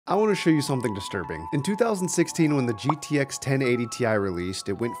I want to show you something disturbing. In 2016, when the GTX 1080 Ti released,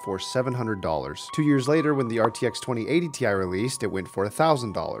 it went for $700. 2 years later, when the RTX 2080 Ti released, it went for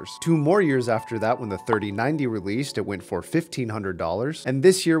 $1,000. 2 more years after that, when the 3090 released, it went for $1,500. And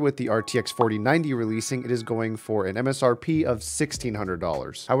this year, with the RTX 4090 releasing, it is going for an MSRP of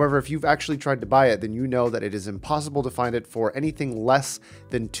 $1,600. However, if you've actually tried to buy it, then you know that it is impossible to find it for anything less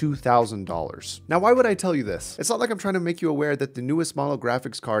than $2,000. Now, why would I tell you this? It's not like I'm trying to make you aware that the newest model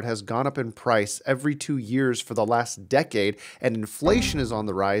graphics card has gone up in price every 2 years for the last decade, and inflation is on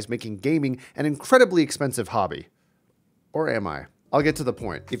the rise, making gaming an incredibly expensive hobby. Or am I? I'll get to the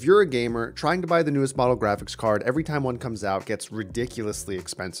point. If you're a gamer, trying to buy the newest model graphics card every time one comes out gets ridiculously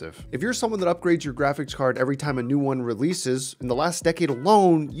expensive. If you're someone that upgrades your graphics card every time a new one releases, in the last decade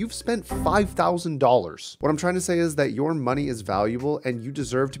alone, you've spent $5,000. What I'm trying to say is that your money is valuable and you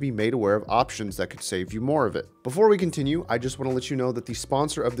deserve to be made aware of options that could save you more of it. Before we continue, I just want to let you know that the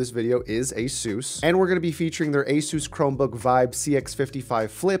sponsor of this video is ASUS, and we're going to be featuring their ASUS Chromebook Vibe CX55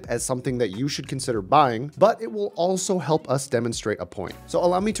 Flip as something that you should consider buying, but it will also help us demonstrate a point. So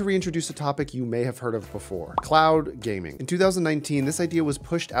allow me to reintroduce a topic you may have heard of before: cloud gaming. In 2019, this idea was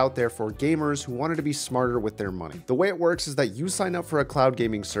pushed out there for gamers who wanted to be smarter with their money. The way it works is that you sign up for a cloud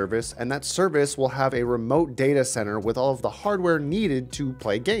gaming service, and that service will have a remote data center with all of the hardware needed to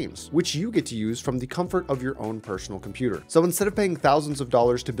play games, which you get to use from the comfort of your own personal computer. So instead of paying thousands of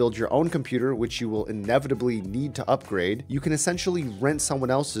dollars to build your own computer, which you will inevitably need to upgrade, you can essentially rent someone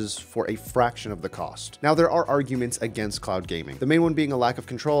else's for a fraction of the cost. Now, there are arguments against cloud gaming. The main one being a lack of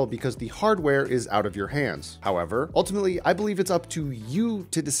control because the hardware is out of your hands. However, ultimately, I believe it's up to you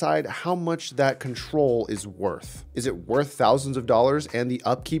to decide how much that control is worth. Is it worth thousands of dollars and the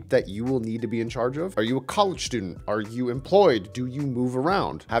upkeep that you will need to be in charge of? Are you a college student? Are you employed? Do you move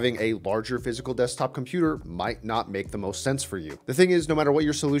around? Having a larger physical desktop computer might not make the most sense for you. The thing is, no matter what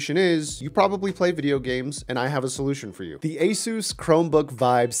your solution is, you probably play video games, and I have a solution for you: the ASUS Chromebook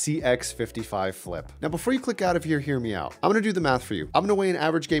Vibe CX55 Flip. Now, before you click out of here, hear me out. I'm gonna do the math for you. I'm gonna weigh an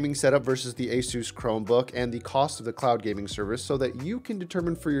average gaming setup versus the ASUS Chromebook and the cost of the cloud gaming service so that you can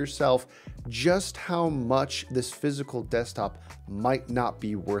determine for yourself just how much this physical desktop might not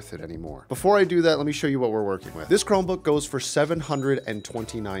be worth it anymore. Before I do that, let me show you what we're working with. This Chromebook goes for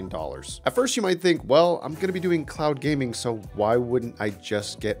 $729. At first, you might think, well, I'm gonna be doing cloud gaming, so why wouldn't I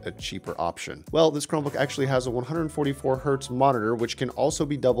just get a cheaper option? Well, this Chromebook actually has a 144 Hz monitor, which can also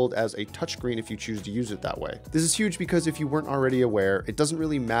be doubled as a touchscreen if you choose to use it that way. This is huge because if you weren't already aware, it doesn't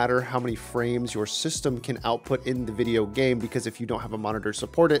really matter how many frames your system can output in the video game, because if you don't have a monitor to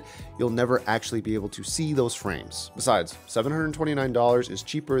support it, you'll never actually be able to see those frames. Besides, $729 is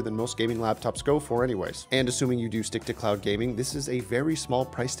cheaper than most gaming laptops go for anyways. And assuming you do stick to cloud gaming, this is a very small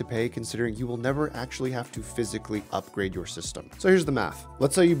price to pay, considering you will never actually have to physically upgrade your system. So here's the math.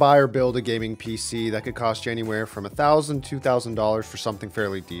 Let's say you buy or build a gaming PC that could cost you anywhere from $1,000 to $2,000 for something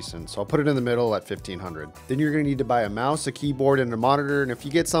fairly decent. So I'll put it in the middle at $1,500. Then you're gonna need to buy a mouse, a keyboard, and a monitor. And if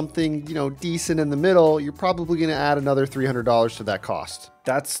you get something, decent in the middle, you're probably gonna add another $300 to that cost.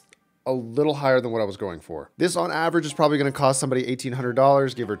 That's a little higher than what I was going for. This on average is probably going to cost somebody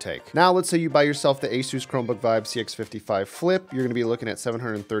 $1,800, give or take. Now, let's say you buy yourself the ASUS Chromebook Vibe CX55 Flip. You're going to be looking at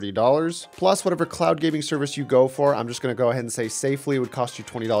 $730 plus whatever cloud gaming service you go for. I'm just going to go ahead and say safely it would cost you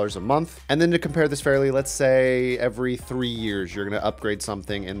 $20 a month. And then to compare this fairly, let's say every 3 years, you're going to upgrade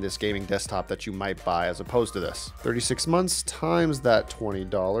something in this gaming desktop that you might buy as opposed to this. 36 months times that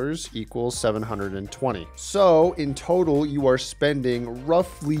 $20 equals $720. So in total, you are spending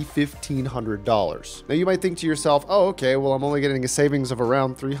roughly $1,500. Now you might think to yourself, oh, okay, well, I'm only getting a savings of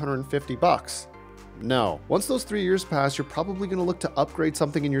around $350. No. Once those 3 years pass, you're probably going to look to upgrade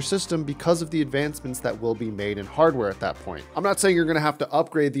something in your system because of the advancements that will be made in hardware at that point. I'm not saying you're going to have to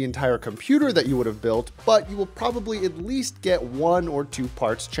upgrade the entire computer that you would have built, but you will probably at least get 1 or 2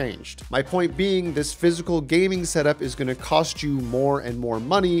 parts changed. My point being, this physical gaming setup is going to cost you more and more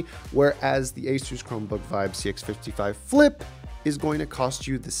money, whereas the ASUS Chromebook Vibe CX55 Flip is going to cost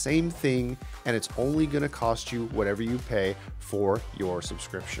you the same thing, and it's only going to cost you whatever you pay for your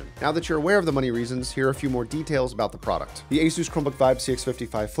subscription. Now that you're aware of the money reasons, here are a few more details about the product. The ASUS Chromebook Vibe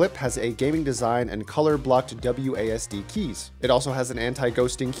CX55 Flip has a gaming design and color-blocked WASD keys. It also has an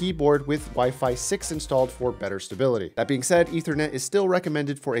anti-ghosting keyboard with Wi-Fi 6 installed for better stability. That being said, Ethernet is still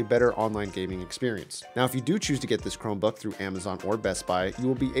recommended for a better online gaming experience. Now, if you do choose to get this Chromebook through Amazon or Best Buy, you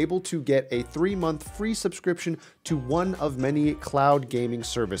will be able to get a 3-month free subscription to one of many free cloud gaming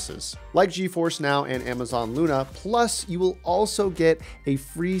services like GeForce Now and Amazon Luna. Plus, you will also get a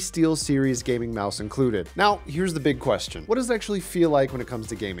free SteelSeries gaming mouse included. Now, here's the big question. What does it actually feel like when it comes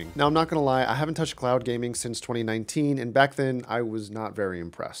to gaming? Now, I'm not gonna lie, I haven't touched cloud gaming since 2019, and back then I was not very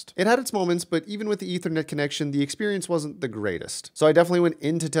impressed. It had its moments, but even with the Ethernet connection, the experience wasn't the greatest. So I definitely went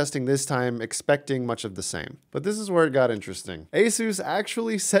into testing this time expecting much of the same. But this is where it got interesting. Asus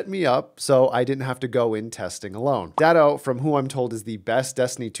actually set me up so I didn't have to go in testing alone. Dado, from who I'm told is the best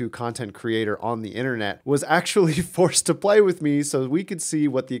Destiny 2 content creator on the internet, was actually forced to play with me so we could see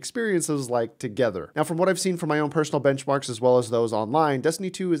what the experience was like together. Now, from what I've seen from my own personal benchmarks as well as those online, Destiny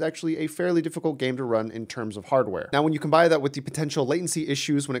 2 is actually a fairly difficult game to run in terms of hardware. Now, when you combine that with the potential latency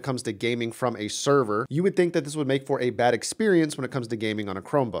issues when it comes to gaming from a server, you would think that this would make for a bad experience when it comes to gaming on a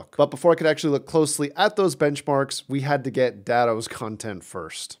Chromebook. But before I could actually look closely at those benchmarks, we had to get Dado's content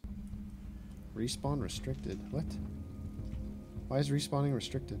first. Respawn restricted? What? Why is respawning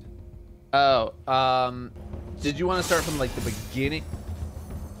restricted? Oh, did you want to start from like the beginning?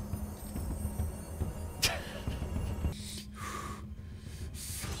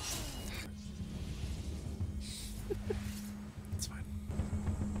 It's fine.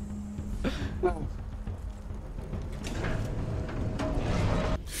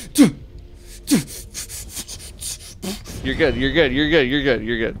 You're good, you're good, you're good, you're good,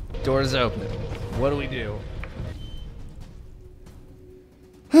 you're good. Doors open. What do we do?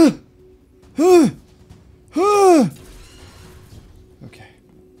 Okay.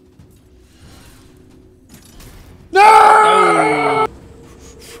 No!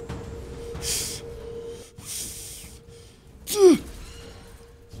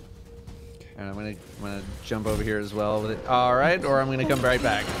 And I'm gonna jump over here as well with it. All right, or I'm gonna come right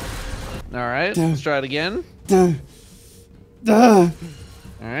back. All right, let's try it again. All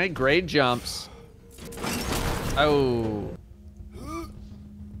right, great jumps. Oh.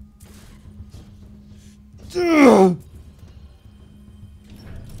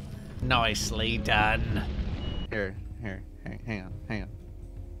 Nicely done. Here, hang on.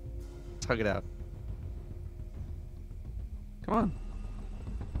 Let's hug it out. Come on.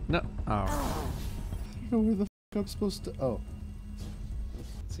 No. Oh. I don't know where the f I'm supposed to. Oh.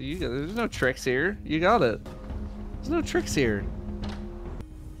 So you got, there's no tricks here. You got it. There's no tricks here.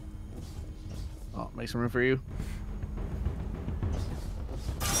 Oh, make some room for you.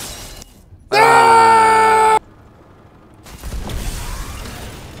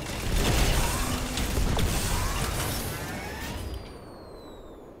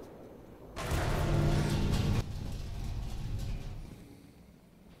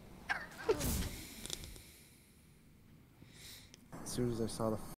 As soon as I saw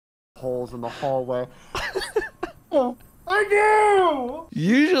the holes in the hallway. Oh, I knew!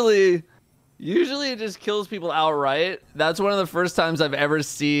 Usually it just kills people outright. That's one of the first times I've ever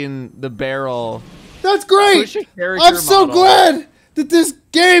seen the barrel. That's great! I'm so glad that this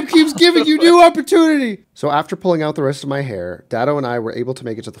game keeps giving you new opportunity! So after pulling out the rest of my hair, Dado and I were able to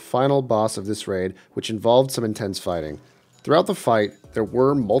make it to the final boss of this raid, which involved some intense fighting. Throughout the fight, there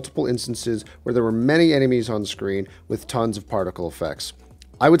were multiple instances where there were many enemies on screen with tons of particle effects.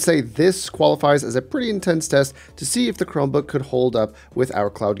 I would say this qualifies as a pretty intense test to see if the Chromebook could hold up with our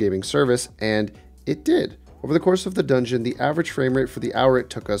cloud gaming service, and it did. Over the course of the dungeon, the average frame rate for the hour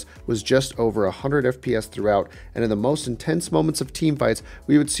it took us was just over 100 FPS throughout, and in the most intense moments of teamfights,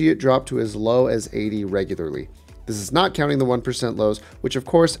 we would see it drop to as low as 80 regularly. This is not counting the 1% lows, which of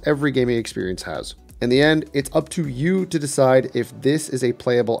course every gaming experience has. In the end, it's up to you to decide if this is a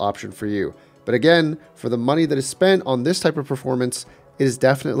playable option for you. But again, for the money that is spent on this type of performance, it is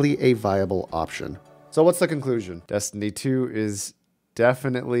definitely a viable option. So what's the conclusion? Destiny 2 is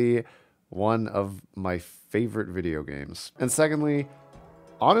definitely one of my favorite video games. And secondly,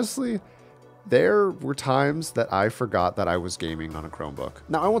 honestly, there were times that I forgot that I was gaming on a Chromebook.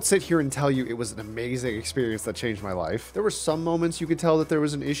 Now, I won't sit here and tell you it was an amazing experience that changed my life. There were some moments you could tell that there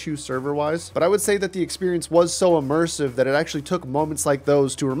was an issue server-wise, but I would say that the experience was so immersive that it actually took moments like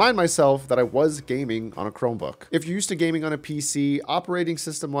those to remind myself that I was gaming on a Chromebook. If you're used to gaming on a PC, operating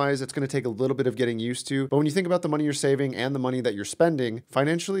system-wise, it's going to take a little bit of getting used to, but when you think about the money you're saving and the money that you're spending,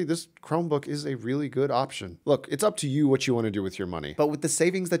 financially, this Chromebook is a really good option. Look, it's up to you what you want to do with your money, but with the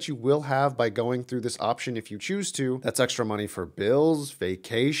savings that you will have by going through this option if you choose to, that's extra money for bills,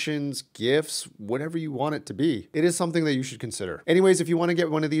 vacations, gifts, whatever you want it to be. It is something that you should consider. Anyways, if you want to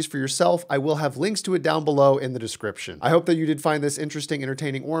get one of these for yourself, I will have links to it down below in the description. I hope that you did find this interesting,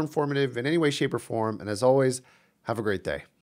 entertaining, or informative in any way, shape, or form, and as always, have a great day.